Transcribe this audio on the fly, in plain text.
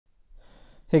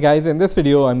Hey guys, in this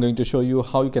video I'm going to show you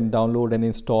how you can download and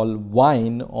install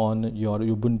Wine on your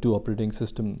Ubuntu operating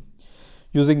system.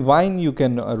 Using Wine you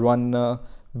can run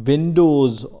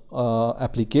Windows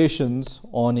applications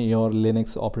on your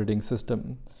Linux operating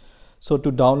system. So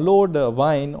to download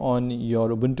Wine on your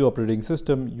Ubuntu operating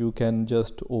system, you can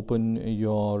just open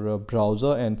your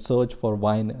browser and search for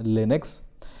Wine Linux.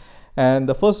 And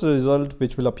the first result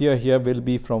which will appear here will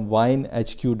be from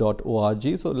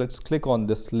winehq.org. So let's click on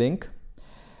this link.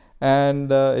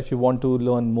 And if you want to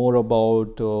learn more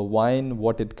about Wine,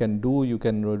 what it can do, you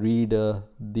can read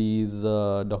these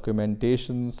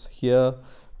documentations here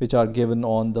which are given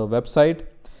on the website.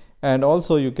 And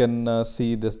also you can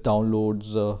see this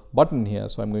downloads button here.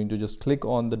 So I'm going to just click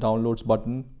on the downloads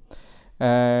button.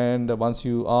 And once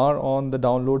you are on the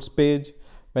downloads page,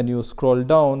 when you scroll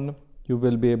down, you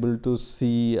will be able to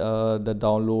see the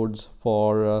downloads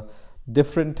for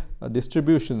different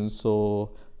distributions.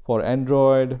 So for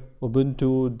Android,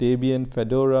 Ubuntu, Debian,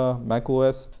 Fedora,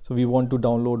 macOS. So we want to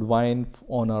download Wine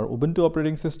on our Ubuntu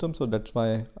operating system. So that's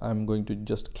why I'm going to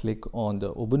just click on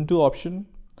the Ubuntu option.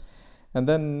 And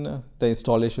then the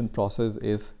installation process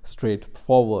is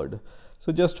straightforward.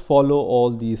 So just follow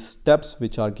all these steps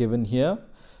which are given here.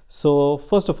 So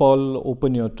first of all,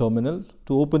 open your terminal.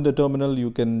 To open the terminal,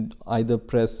 you can either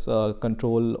press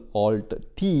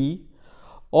Ctrl-Alt-T,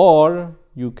 or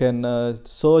you can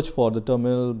search for the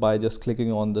terminal by just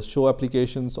clicking on the show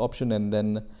applications option and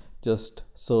then just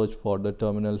search for the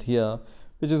terminal here,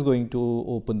 which is going to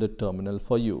open the terminal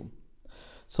for you.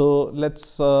 So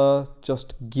let's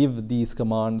just give these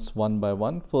commands one by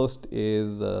one. First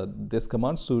is this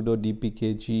command, sudo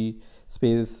dpkg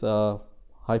space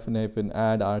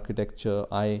 --add architecture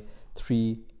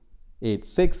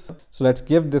i386. So let's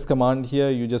give this command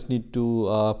here. You just need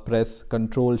to press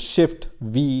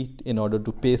Ctrl-Shift-V in order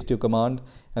to paste your command,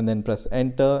 and then press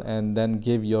enter, and then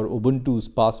give your Ubuntu's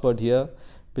password here,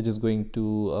 which is going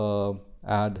to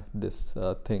add this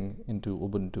thing into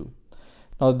Ubuntu.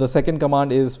 Now the second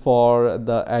command is for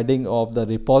the adding of the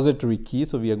repository key.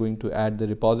 So we are going to add the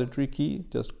repository key.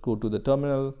 Just go to the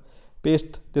terminal,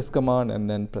 paste this command, and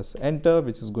then press enter,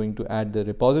 which is going to add the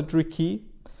repository key.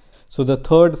 So the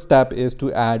third step is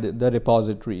to add the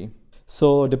repository.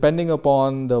 So depending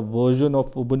upon the version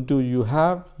of Ubuntu you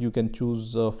have, you can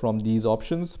choose from these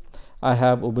options. I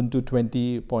have Ubuntu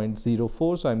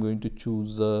 20.04, so I'm going to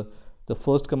choose the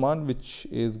first command which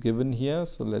is given here.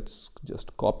 So let's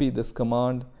just copy this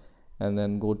command and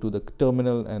then go to the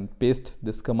terminal and paste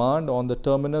this command on the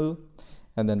terminal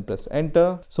and then press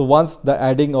enter. So once the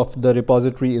adding of the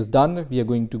repository is done, we are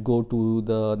going to go to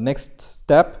the next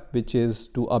step, which is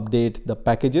to update the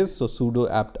packages. So sudo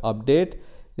apt update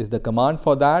is the command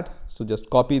for that. So just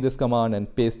copy this command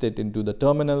and paste it into the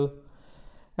terminal.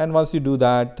 And once you do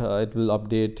that, it will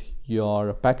update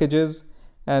your packages.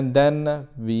 And then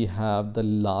we have the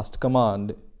last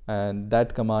command, and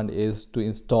that command is to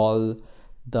install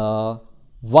the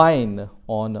Wine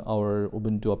on our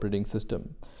Ubuntu operating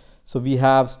system. So we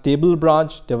have stable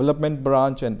branch, development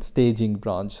branch, and staging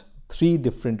branch, three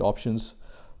different options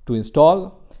to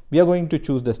install. We are going to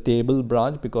choose the stable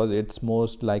branch because it's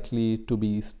most likely to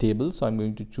be stable. So I'm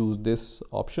going to choose this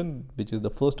option, which is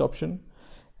the first option,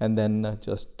 and then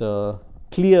just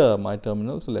clear my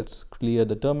terminal. So let's clear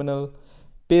the terminal,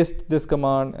 paste this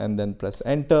command, and then press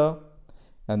enter,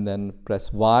 and then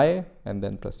press Y, and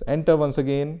then press enter once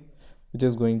again, which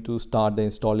is going to start the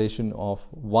installation of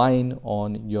Wine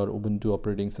on your Ubuntu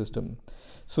operating system.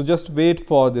 So just wait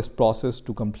for this process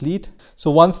to complete. So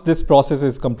once this process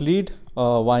is complete,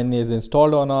 Wine is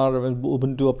installed on our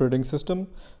Ubuntu operating system.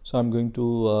 So I'm going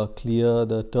to clear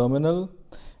the terminal,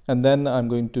 and then I'm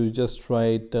going to just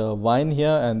write Wine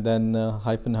here and then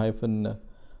 --,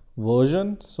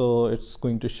 version. So it's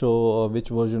going to show which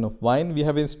version of Wine we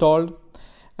have installed.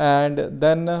 And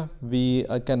then we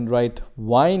can write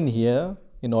Wine here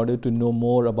in order to know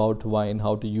more about Wine,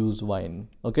 how to use Wine.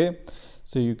 Okay,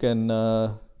 so you can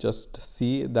just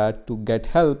see that to get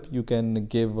help, you can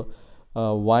give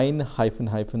Wine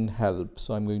 --help.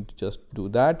 So I'm going to just do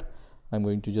that. I'm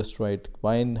going to just write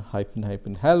Wine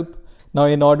 --help. Now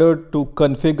in order to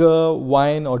configure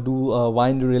Wine or do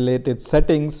Wine related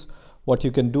settings, what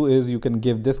you can do is you can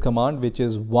give this command, which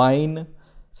is winecfg.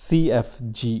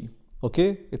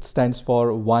 Okay, it stands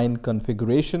for Wine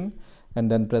configuration, and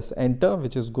then press enter,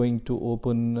 which is going to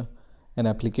open an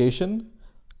application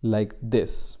like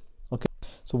this. Okay,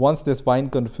 so once this Wine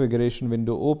configuration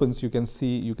window opens, you can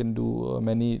see you can do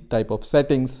many type of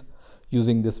settings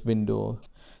using this window.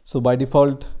 So by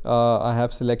default, I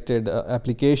have selected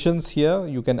applications here.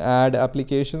 You can add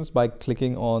applications by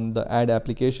clicking on the add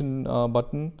application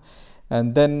button,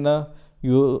 and then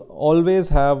you always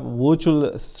have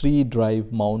virtual C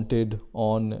drive mounted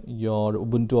on your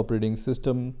Ubuntu operating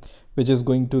system, which is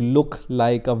going to look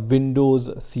like a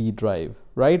Windows C drive,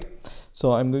 right?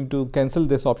 So I'm going to cancel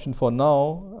this option for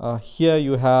now. Here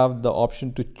you have the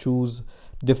option to choose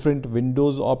different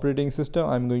Windows operating system.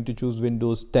 I'm going to choose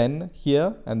Windows 10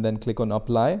 here and then click on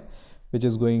apply, which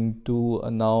is going to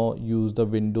now use the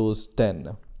Windows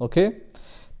 10. Okay.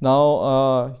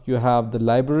 Now you have the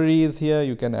libraries here.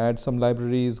 You can add some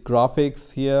libraries,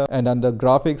 graphics here, and under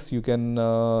graphics you can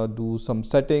do some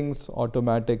settings,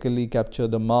 automatically capture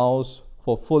the mouse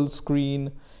for full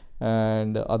screen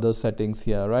and other settings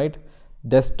here, right?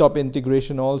 Desktop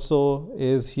integration also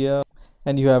is here,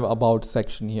 and you have about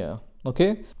section here.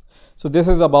 Okay, so this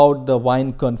is about the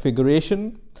Wine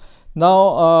configuration.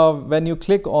 Now when you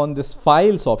click on this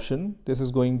files option, this is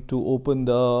going to open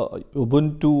the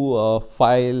Ubuntu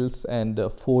files and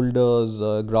folders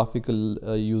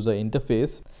graphical user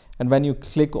interface. And when you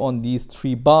click on these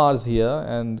three bars here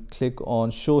and click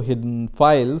on show hidden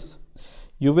files,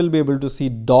 you will be able to see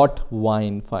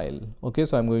 .wine file. Okay,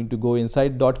 so I'm going to go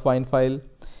inside .wine file,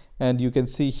 and you can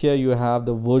see here you have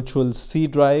the virtual C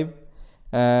drive,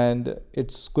 and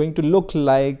it's going to look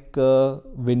like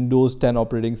Windows 10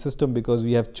 operating system because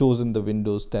we have chosen the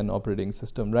Windows 10 operating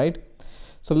system, right?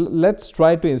 So let's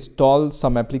try to install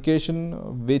some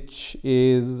application which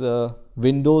is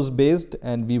Windows based,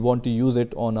 and we want to use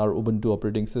it on our Ubuntu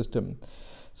operating system.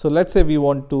 So let's say we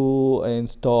want to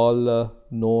install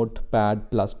Notepad++,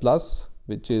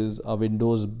 which is a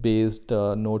Windows based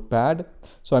notepad.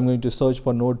 So I'm going to search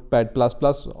for Notepad++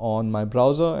 on my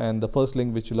browser, and the first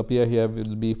link which will appear here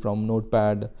will be from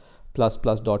notepad++.org.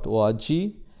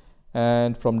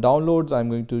 And from downloads, I'm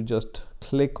going to just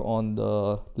click on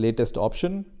the latest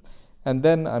option, and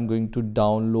then I'm going to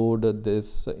download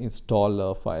this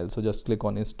installer file. So just click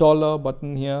on installer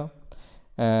button here,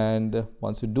 and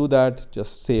once you do that,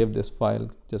 just save this file.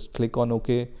 Just click on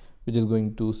OK, which is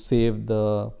going to save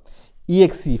the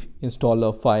exe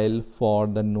installer file for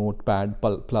the Notepad++.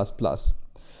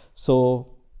 So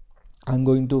I'm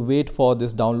going to wait for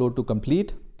this download to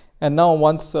complete. And now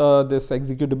once this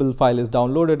executable file is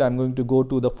downloaded, I'm going to go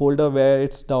to the folder where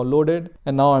it's downloaded.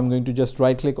 And now I'm going to just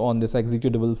right click on this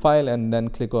executable file and then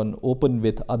click on open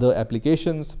with other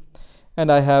applications. And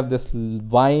I have this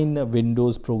Wine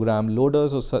Windows program loader.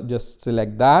 So just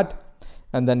select that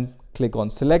and then click on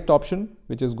select option,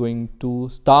 which is going to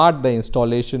start the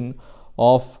installation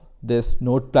of this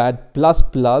Notepad++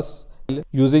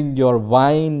 using your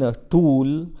Wine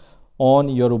tool on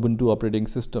your Ubuntu operating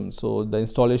system. So the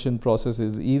installation process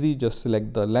is easy. Just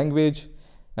select the language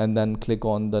and then click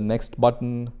on the next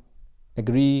button,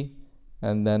 agree,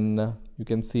 and then you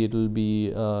can see it will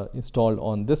be installed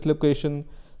on this location.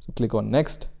 So click on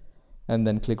next and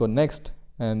then click on next,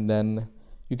 and then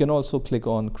you can also click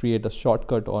on create a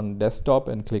shortcut on desktop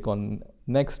and click on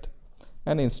next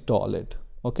and install it.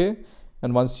 Okay,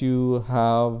 and once you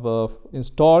have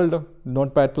installed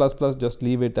Notepad++, just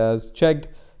leave it as checked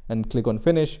and click on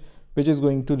finish, which is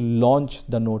going to launch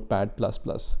the Notepad++.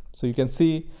 So you can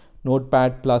see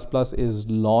Notepad++ is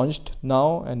launched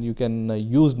now, and you can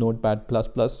use Notepad++.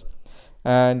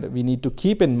 And we need to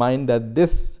keep in mind that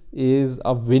this is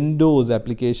a Windows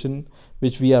application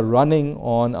which we are running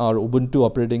on our Ubuntu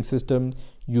operating system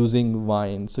using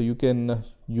Wine. So you can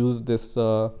use this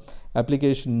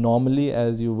application normally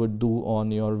as you would do on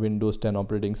your Windows 10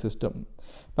 operating system.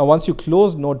 Now once you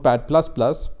close Notepad++,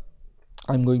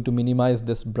 I'm going to minimize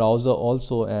this browser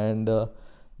also and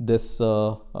this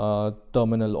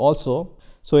terminal also.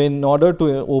 So in order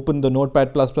to open the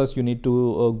Notepad++, you need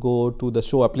to go to the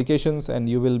show applications, and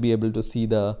you will be able to see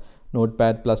the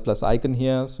Notepad++ icon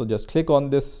here. So just click on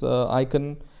this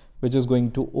icon, which is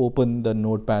going to open the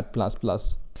Notepad++.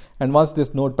 And once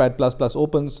this Notepad++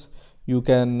 opens, you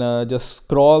can just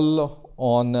scroll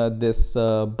on this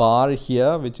bar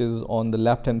here, which is on the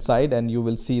left hand side, and you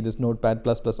will see this Notepad++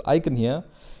 icon here.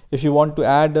 If you want to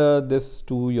add this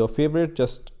to your favorite,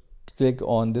 just click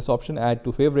on this option, add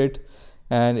to favorite,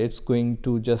 and it's going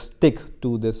to just stick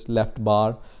to this left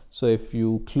bar. So if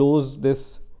you close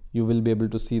this, you will be able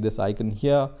to see this icon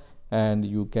here, and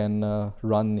you can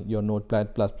run your Notepad++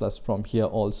 from here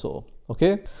also.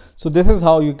 Okay, so this is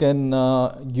how you can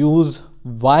use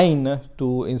Wine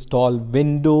to install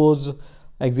Windows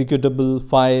executable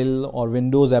file or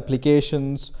Windows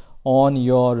applications on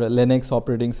your Linux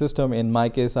operating system. In my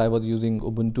case, I was using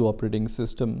Ubuntu operating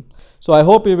system. So I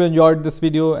hope you've enjoyed this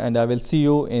video, and I will see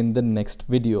you in the next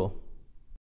video.